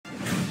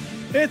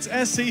It's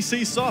SEC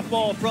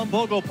softball from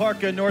Bogle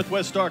Park in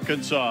Northwest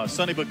Arkansas.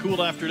 Sunny but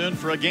cool afternoon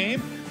for a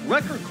game.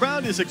 Record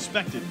crowd is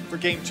expected for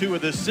game 2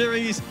 of this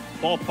series.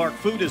 Ballpark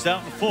food is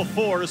out in full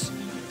force.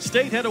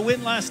 State had a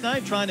win last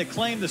night trying to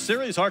claim the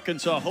series.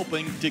 Arkansas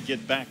hoping to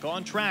get back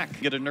on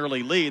track, get an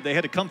early lead. They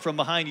had to come from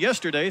behind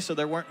yesterday, so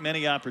there weren't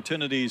many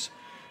opportunities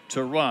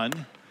to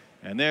run.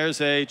 And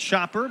there's a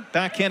chopper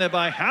backhanded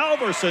by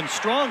Halverson.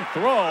 Strong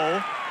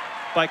throw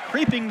by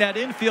creeping that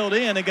infield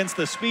in against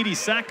the speedy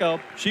Sacco.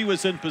 She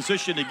was in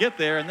position to get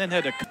there and then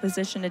had a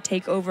position to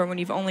take over when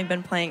you've only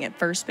been playing at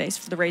first base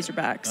for the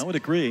Razorbacks. I would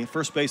agree.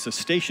 First base a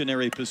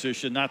stationary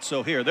position, not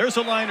so here. There's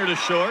a liner to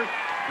short.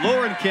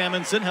 Lauren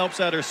Kamenson helps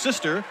out her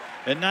sister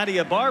and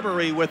Nadia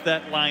Barbary with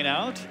that line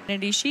out.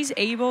 She's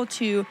able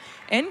to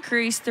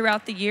increase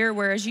throughout the year,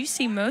 whereas you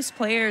see most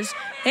players,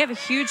 they have a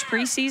huge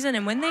preseason,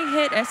 and when they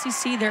hit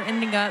SEC, they're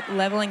ending up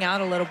leveling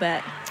out a little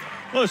bit.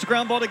 Well, it's a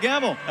ground ball to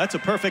Gamble. That's a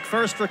perfect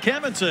first for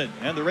Kamenson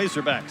and the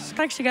Razorbacks.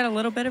 Actually got a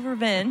little bit of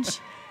revenge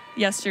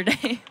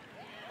yesterday.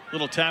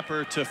 Little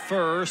tapper to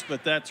first,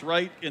 but that's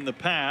right in the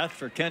path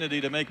for Kennedy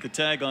to make the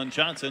tag on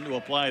Johnson to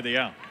apply the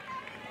out.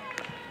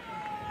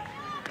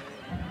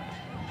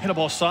 Hit a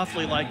ball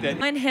softly like that.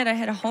 Mine hit, I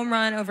hit a home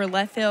run over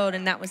left field,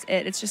 and that was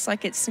it. It's just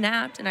like it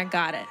snapped, and I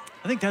got it.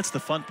 I think that's the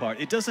fun part.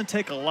 It doesn't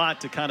take a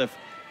lot to kind of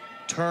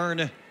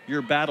turn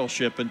your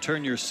battleship and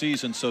turn your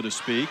season, so to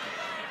speak.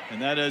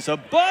 And that is a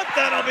bunt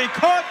that'll be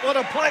caught. What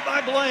a play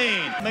by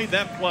Blaine. Made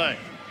that play.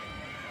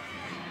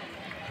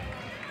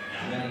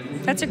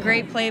 That's a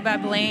great play by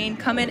Blaine,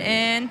 coming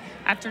in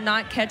after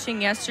not catching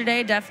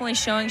yesterday, definitely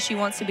showing she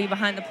wants to be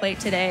behind the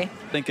plate today.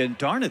 Thinking,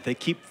 darn it, they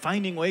keep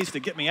finding ways to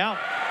get me out.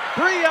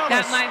 Bree Ellis.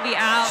 That might be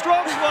out.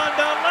 Strokes one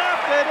to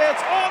left, and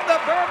it's on the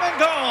berm and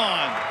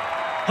gone.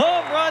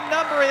 Home run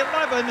number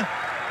 11.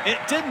 It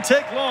didn't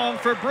take long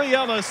for Bree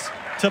Ellis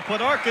to put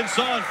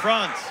Arkansas in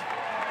front.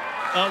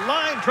 A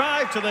line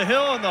drive to the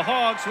hill, and the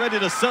Hogs ready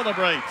to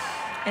celebrate.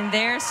 And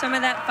there's some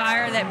of that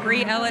fire that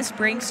Bree Ellis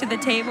brings to the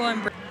table.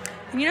 And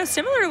you know,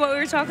 similar to what we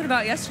were talking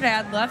about yesterday,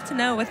 I'd love to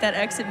know what that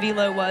exit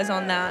velo was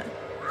on that.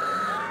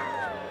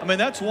 I mean,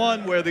 that's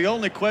one where the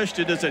only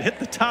question is it hit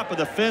the top of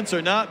the fence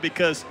or not,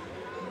 because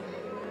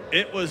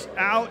it was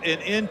out and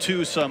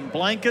into some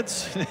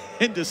blankets,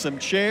 into some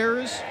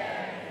chairs.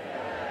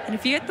 And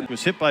if you hit the... It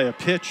was hit by a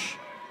pitch,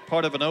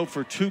 part of an 0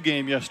 for 2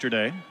 game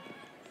yesterday.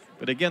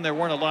 But again, there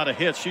weren't a lot of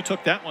hits. She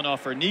took that one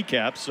off her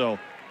kneecap, so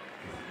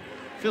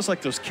feels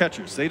like those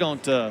catchers. They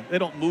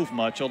don't move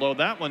much. Although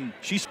that one,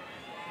 she's.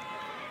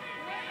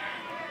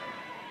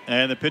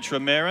 And the pitch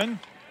from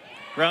Marin,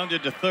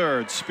 grounded to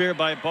third. Spear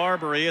by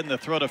Barbary, and the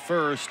throw to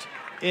first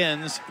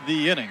ends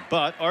the inning.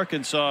 But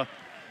Arkansas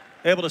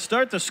able to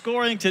start the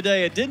scoring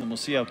today. It didn't. We'll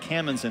see how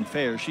Kamenson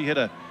fares. She hit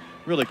a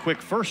really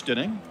quick first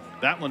inning.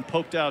 That one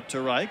poked out to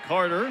right.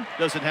 Carter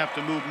doesn't have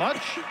to move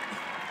much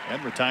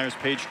and retires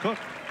Paige Cook.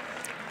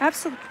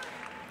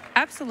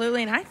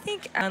 Absolutely, and I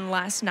think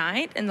last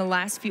night in the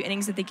last few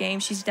innings of the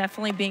game, she's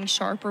definitely being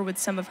sharper with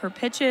some of her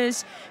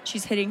pitches.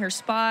 She's hitting her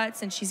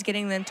spots, and she's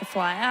getting them to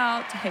fly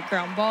out, to hit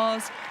ground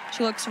balls.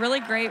 She looks really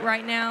great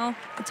right now,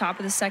 the top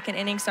of the second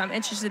inning, so I'm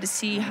interested to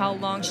see how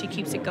long she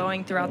keeps it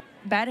going throughout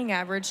batting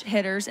average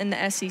hitters in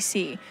the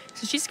SEC.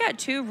 So she's got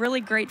 2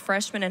 really great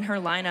freshmen in her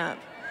lineup.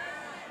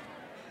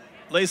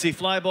 Lazy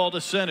fly ball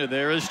to center.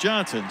 There is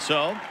Johnson.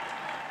 So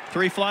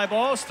 3 fly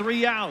balls,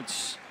 3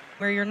 outs.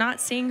 Where you're not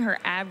seeing her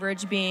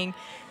average being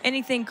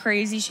anything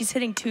crazy. She's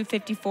hitting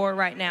 254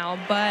 right now,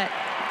 but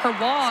her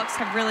walks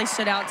have really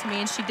stood out to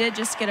me, and she did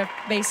just get a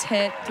base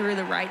hit through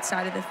the right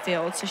side of the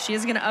field, so she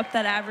is going to up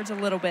that average a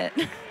little bit.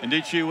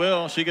 Indeed she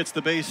will. She gets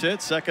the base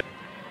hit. Second.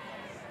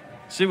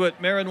 See what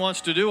Marin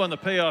wants to do on the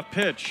payoff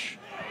pitch.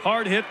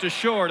 Hard hit to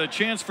short. A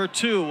chance for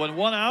 2. When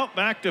 1 out,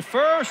 back to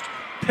first.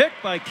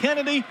 Picked by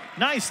Kennedy.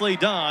 Nicely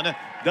done.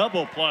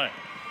 Double play.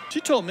 She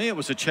told me it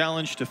was a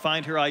challenge to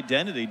find her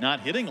identity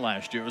not hitting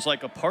last year. It was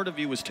like a part of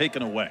you was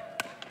taken away.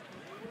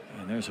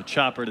 And there's a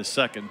chopper to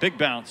second. Big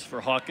bounce for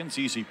Hawkins.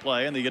 Easy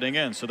play, and they're getting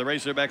in. So the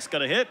Razorbacks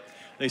got a hit.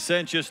 They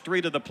sent just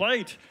 3 to the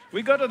plate.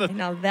 We go to the...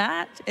 Now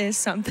that is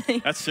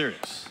something. That's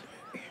serious.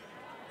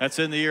 That's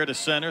in the air to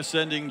center,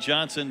 sending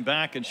Johnson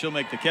back, and she'll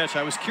make the catch.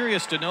 I was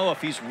curious to know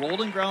if he's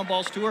rolling ground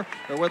balls to her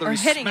or whether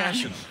he's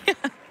smashing them.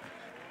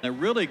 A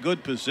really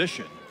good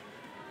position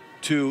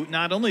to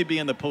not only be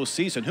in the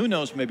postseason, who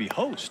knows, maybe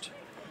host.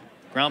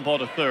 Ground ball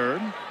to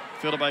third,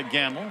 fielded by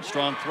Gamble.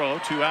 Strong throw,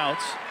 2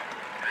 outs.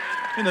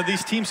 You know,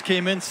 these teams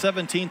came in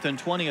 17th and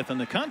 20th in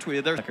the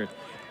country.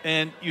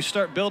 And you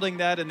start building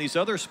that in these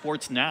other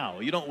sports now.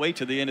 You don't wait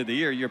to the end of the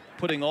year. You're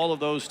putting all of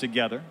those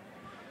together.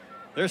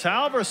 There's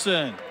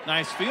Halverson.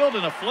 Nice field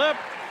and a flip.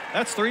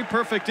 That's 3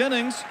 perfect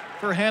innings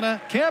for Hannah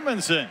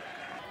Kamenson.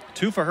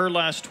 2 for her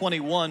last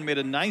 21. Made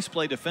a nice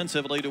play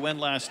defensively to win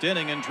last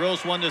inning and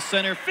drills one to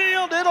center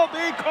field. It'll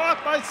be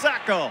caught by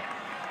Sacco.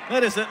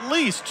 That is at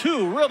least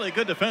 2 really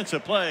good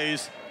defensive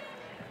plays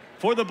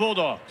for the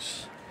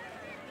Bulldogs.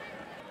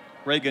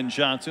 Reagan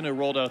Johnson, who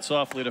rolled out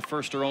softly to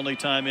first her only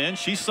time in.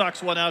 She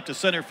socks one out to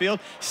center field.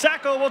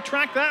 Sacco will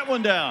track that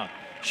one down.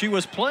 She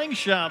was playing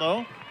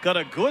shallow, Got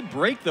a good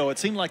break, though. It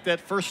seemed like that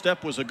first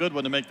step was a good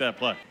one to make that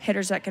play.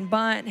 Hitters that can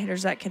bunt,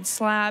 hitters that can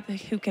slap,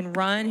 who can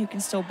run, who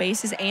can steal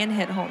bases and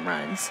hit home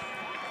runs.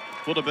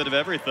 A little bit of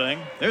everything.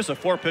 There's a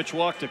 4-pitch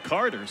walk to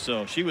Carter,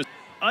 so she was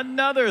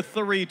another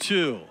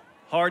 3-2.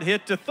 Hard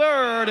hit to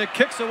third. It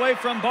kicks away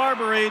from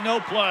Barbary. No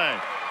play.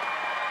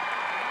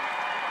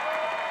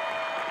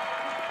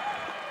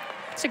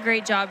 It's a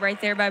great job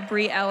right there by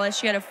Bree Ellis.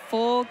 She had a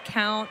full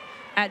count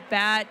at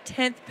bat,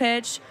 10th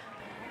pitch.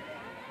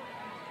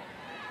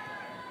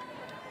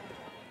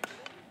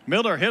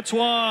 Miller hits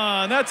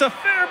one. That's a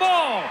fair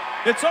ball.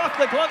 It's off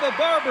the glove of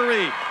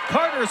Barbary.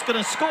 Carter's going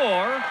to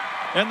score,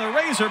 and the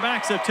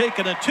Razorbacks have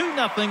taken a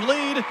 2-0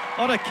 lead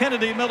on a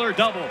Kennedy Miller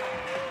double.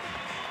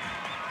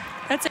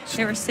 That's it.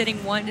 They were sitting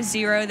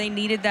 1-0. They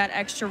needed that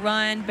extra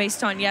run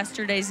based on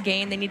yesterday's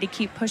game. They need to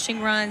keep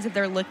pushing runs if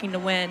they're looking to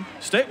win.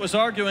 State was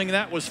arguing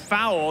that was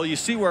foul. You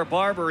see where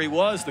Barbary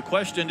was. The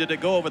question, did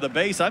it go over the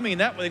base? I mean,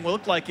 that thing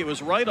looked like it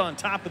was right on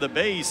top of the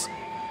base.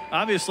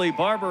 Obviously,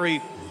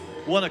 Barbary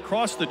went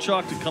across the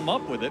chalk to come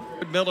up with it.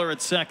 Miller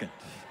at second.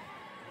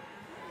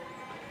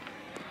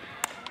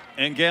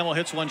 And Gamble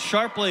hits one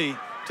sharply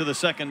to the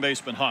second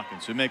baseman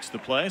Hawkins, who makes the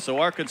play. So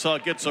Arkansas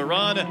gets a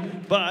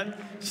run, but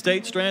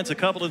State strands a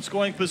couple in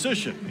scoring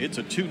position. It's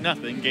a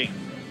 2-0 game.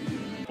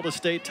 Couple of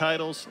state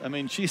titles. I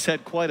mean, she's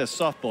had quite a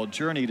softball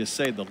journey, to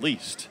say the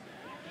least.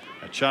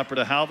 A chopper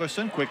to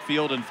Halverson, quick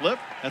field and flip.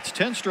 That's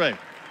 10 straight.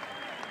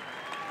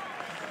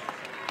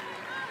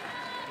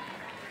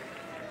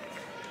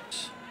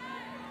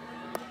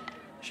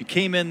 She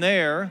came in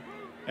there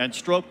and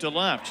stroked to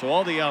left. So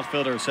all the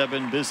outfielders have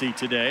been busy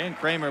today, and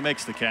Kramer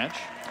makes the catch.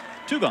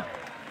 2 gone.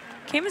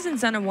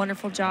 Camazon's done a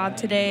wonderful job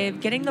today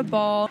of getting the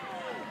ball.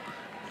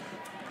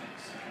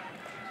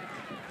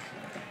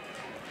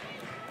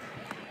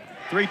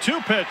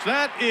 3-2 pitch.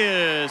 That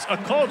is a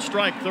called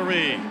strike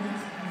 3.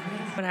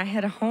 When I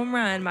hit a home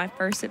run my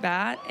first at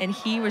bat, and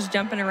he was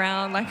jumping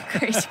around like a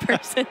crazy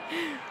person.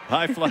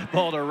 High fly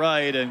ball to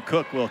right, and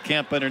Cook will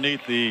camp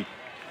underneath the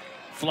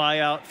fly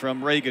out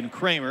from Reagan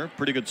Kramer.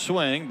 Pretty good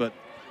swing, but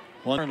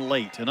one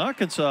late. And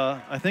Arkansas,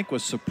 I think,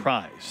 was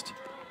surprised.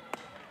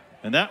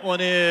 And that one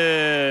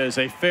is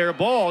a fair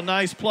ball.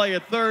 Nice play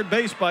at third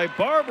base by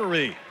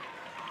Barbary.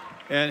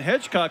 And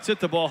Hedgecock's hit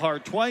the ball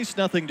hard twice.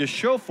 Nothing to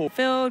show for.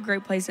 Field,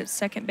 great plays at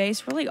second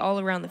base, really all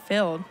around the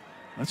field.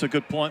 That's a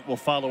good point we'll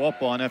follow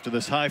up on after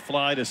this high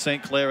fly to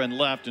St. Clair and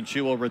left, and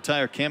she will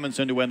retire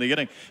Camazon to end the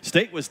inning.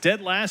 State was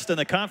dead last in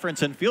the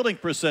conference in fielding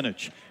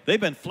percentage. They've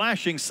been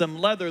flashing some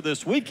leather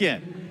this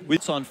weekend.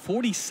 It's on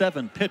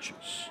 47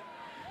 pitches.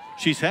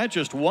 She's had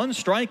just 1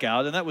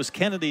 strikeout, and that was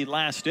Kennedy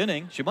last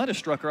inning. She might have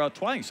struck her out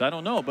twice. I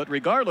don't know. But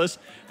regardless,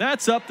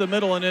 that's up the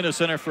middle and into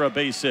center for a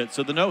base hit.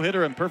 So the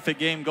no-hitter and perfect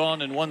game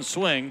gone in 1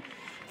 swing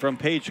from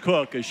Paige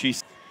Cook as she.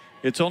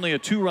 It's only a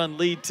 2-run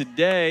lead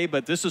today,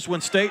 but this is when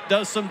State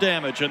does some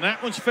damage, and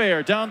that one's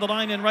fair. Down the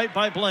line and right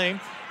by Blaine,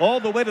 all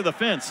the way to the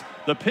fence.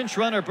 The pinch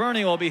runner,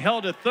 Bernie, will be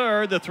held at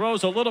third. The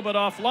throw's a little bit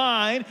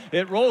offline.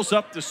 It rolls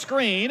up the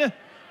screen.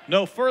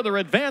 No further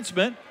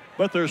advancement,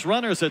 but there's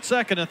runners at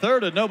second and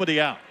third and nobody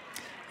out.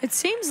 It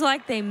seems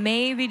like they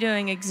may be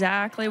doing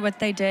exactly what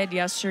they did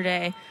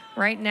yesterday.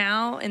 Right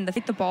now, and they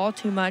hit the ball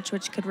too much,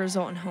 which could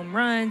result in home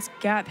runs,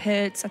 gap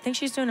hits. I think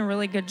she's doing a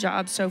really good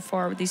job so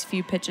far with these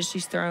few pitches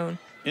she's thrown.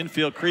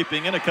 Infield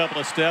creeping in a couple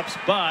of steps,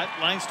 but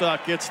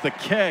Linestock gets the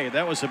K.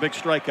 That was a big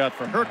strikeout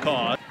for her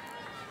cause.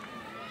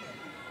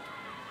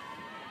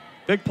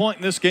 Big point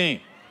in this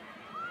game.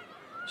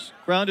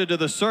 Grounded to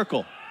the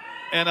circle.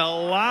 And a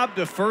lob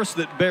to first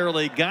that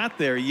barely got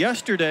there.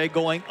 Yesterday,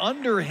 going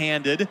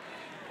underhanded,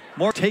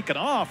 more taken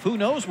off. Who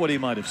knows what he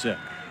might have said.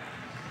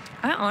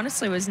 I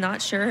honestly was not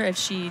sure if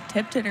she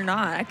tipped it or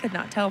not. I could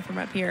not tell from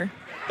up here.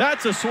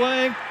 That's a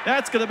swing.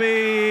 That's going to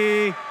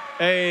be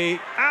a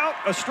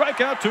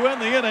strikeout to end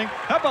the inning.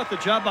 How about the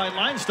job by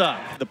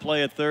Linestock? The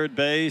play at third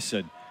base,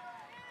 and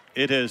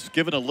it has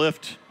given a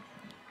lift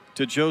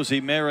to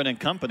Josie Marin and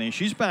company.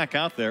 She's back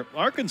out there.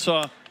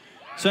 Arkansas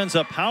sends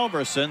up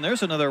Halverson.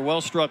 There's another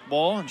well-struck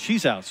ball, and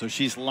she's out. So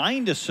she's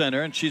lined to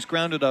center, and she's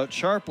grounded out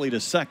sharply to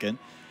second.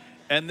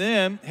 And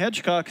then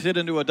Hedgecock hit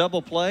into a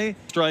double play.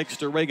 Strikes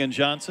to Reagan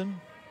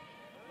Johnson.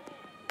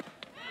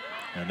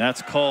 And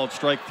that's called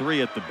strike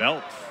 3 at the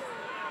belt.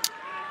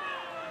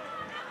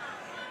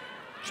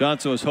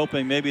 Johnson was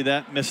hoping maybe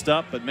that missed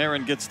up, but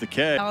Marin gets the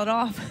K. Foul it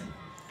off.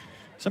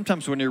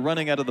 Sometimes when you're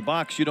running out of the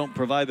box, you don't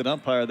provide an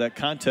umpire that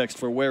context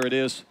for where it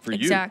is for you.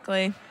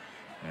 Exactly.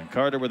 And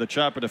Carter with a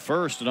chopper to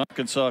first, and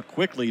Arkansas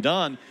quickly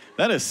done.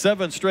 That is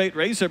 7 straight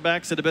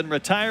Razorbacks that have been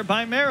retired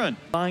by Marin.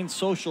 Find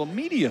social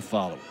media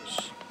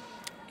followers.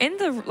 In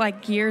the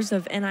years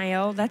of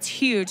NIL, that's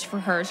huge for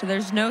her. So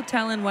there's no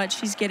telling what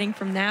she's getting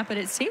from that, but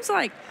it seems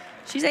like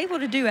she's able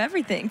to do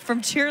everything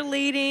from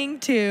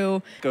cheerleading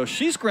to.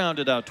 She's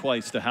grounded out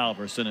twice to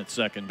Halverson at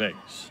second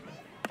base.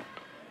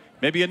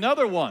 Maybe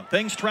another one.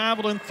 Things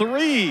traveled in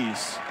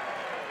threes.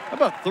 How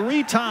about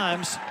 3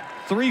 times?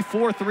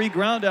 3-4-3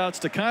 ground outs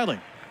to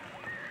Kylie.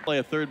 Play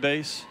at third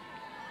base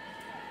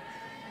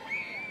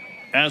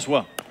as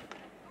well.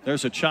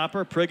 There's a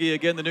chopper. Prigge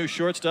again, the new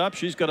shortstop.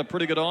 She's got a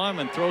pretty good arm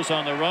and throws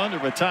on the run to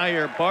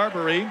retire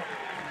Barbary.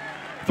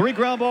 3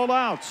 ground ball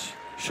outs,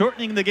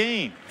 shortening the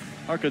game.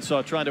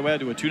 Arkansas trying to add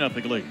to a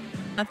 2-0 lead.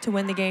 Enough to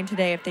win the game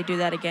today if they do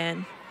that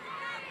again.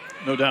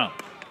 No doubt.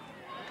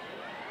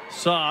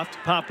 Soft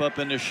pop-up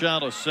into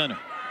shallow center.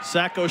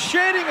 Sacco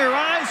shading her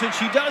eyes, and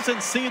she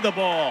doesn't see the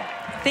ball.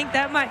 I think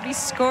that might be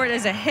scored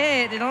as a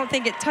hit. I don't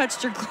think it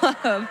touched her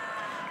glove.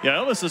 Yeah,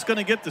 Ellis is going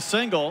to get the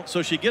single,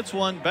 so she gets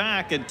one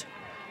back, and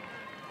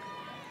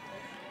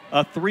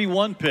a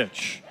 3-1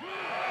 pitch.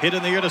 Hit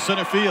in the air to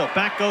center field.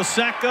 Back goes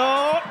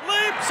Sacco.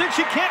 Leaps, and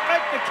she can't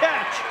make the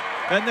catch.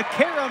 And the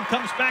carom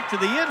comes back to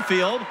the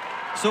infield,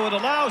 so it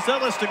allows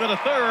Ellis to go to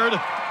third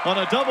on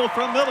a double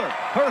from Miller.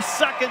 Her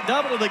second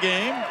double of the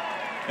game.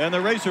 And the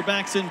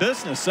Razorbacks in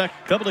business.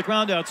 Couple of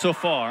ground outs so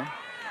far.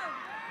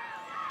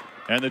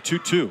 And the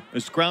 2-2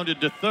 is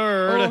grounded to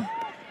third. Oh.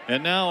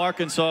 And now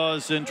Arkansas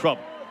is in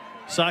trouble.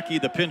 Saki,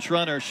 the pinch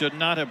runner, should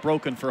not have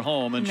broken for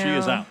home, and she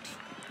is out.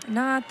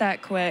 Not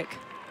that quick.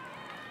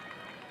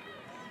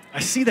 I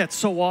see that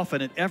so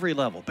often at every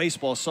level.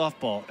 Baseball,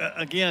 softball.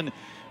 Again,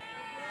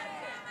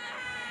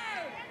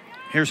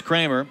 here's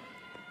Kramer.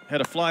 Had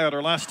a flyout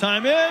her last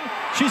time in.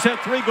 She's had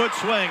 3 good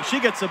swings.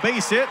 She gets a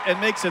base hit and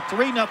makes it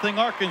 3-0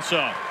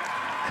 Arkansas.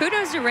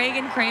 Kudos to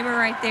Reagan Kramer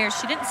right there.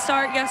 She didn't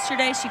start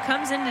yesterday. She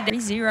comes in today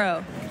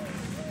 3-0.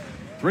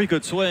 3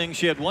 good swings.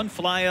 She had 1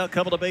 flyout,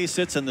 couple of base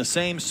hits in the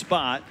same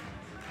spot.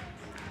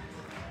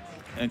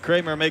 And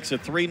Kramer makes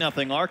it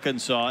 3-0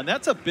 Arkansas. And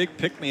that's a big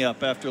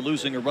pick-me-up after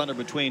losing a runner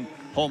between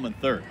home and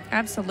third.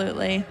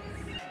 Absolutely.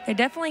 They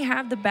definitely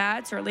have the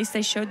bats, or at least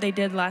they showed they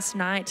did last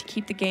night, to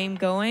keep the game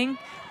going,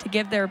 to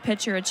give their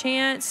pitcher a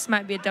chance.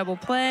 Might be a double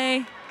play.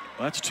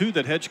 Well, that's 2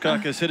 that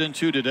Hedgecock has hit in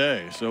 2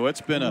 today. So it's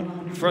been a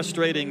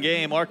frustrating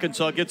game.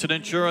 Arkansas gets an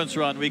insurance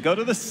run. We go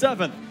to the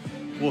 7th.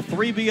 Will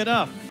 3 be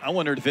enough? I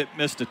wondered if it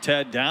missed a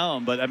tad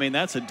down, but I mean,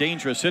 that's a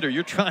dangerous hitter.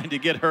 You're trying to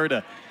get her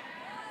to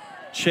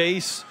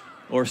chase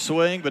or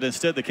swing, but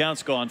instead the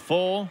count's gone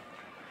full.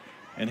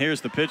 And here's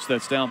the pitch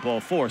that's down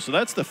ball 4. So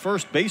that's the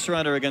first base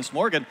runner against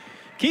Morgan.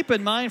 Keep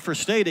in mind for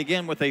State,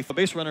 again, with a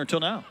base runner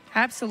until now.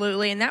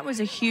 Absolutely, and that was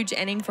a huge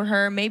inning for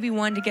her. Maybe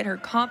one to get her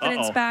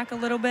confidence back a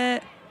little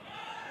bit.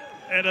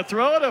 And a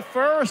throw to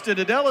first, and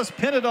did Ellis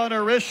pin it on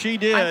her wrist? She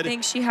did. I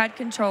think she had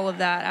control of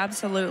that,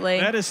 absolutely.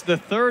 That is the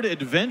 3rd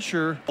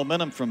adventure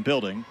momentum from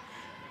building.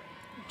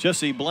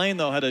 Jessie Blaine,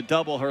 though, had a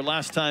double her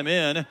last time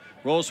in.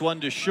 Rolls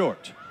 1 to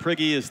short.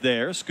 Prigge is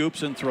there,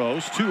 scoops and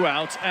throws. 2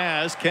 outs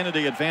as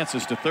Kennedy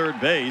advances to third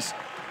base.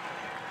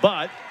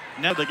 But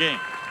now the game.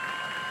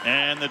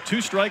 And the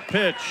 2-strike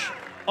pitch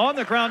on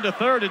the ground to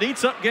third. It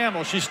eats up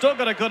Gamble. She's still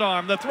got a good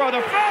arm. The throw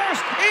to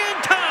first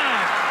in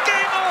time.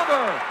 Game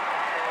over.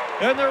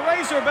 And the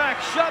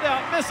Razorbacks shut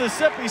out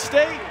Mississippi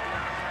State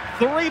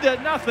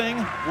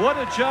 3-0. What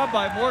a job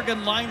by Morgan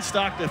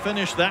Leinstock to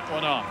finish that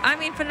one off. I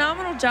mean,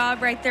 phenomenal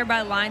job right there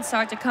by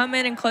Leinstock to come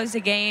in and close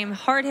the game.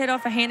 Hard hit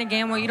off of Hannah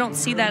Gamble. You don't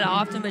see that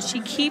often, but she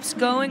keeps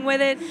going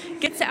with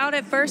it. Gets out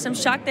at first. I'm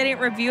shocked they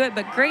didn't review it,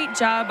 but great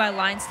job by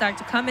Leinstock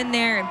to come in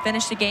there and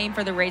finish the game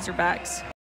for the Razorbacks.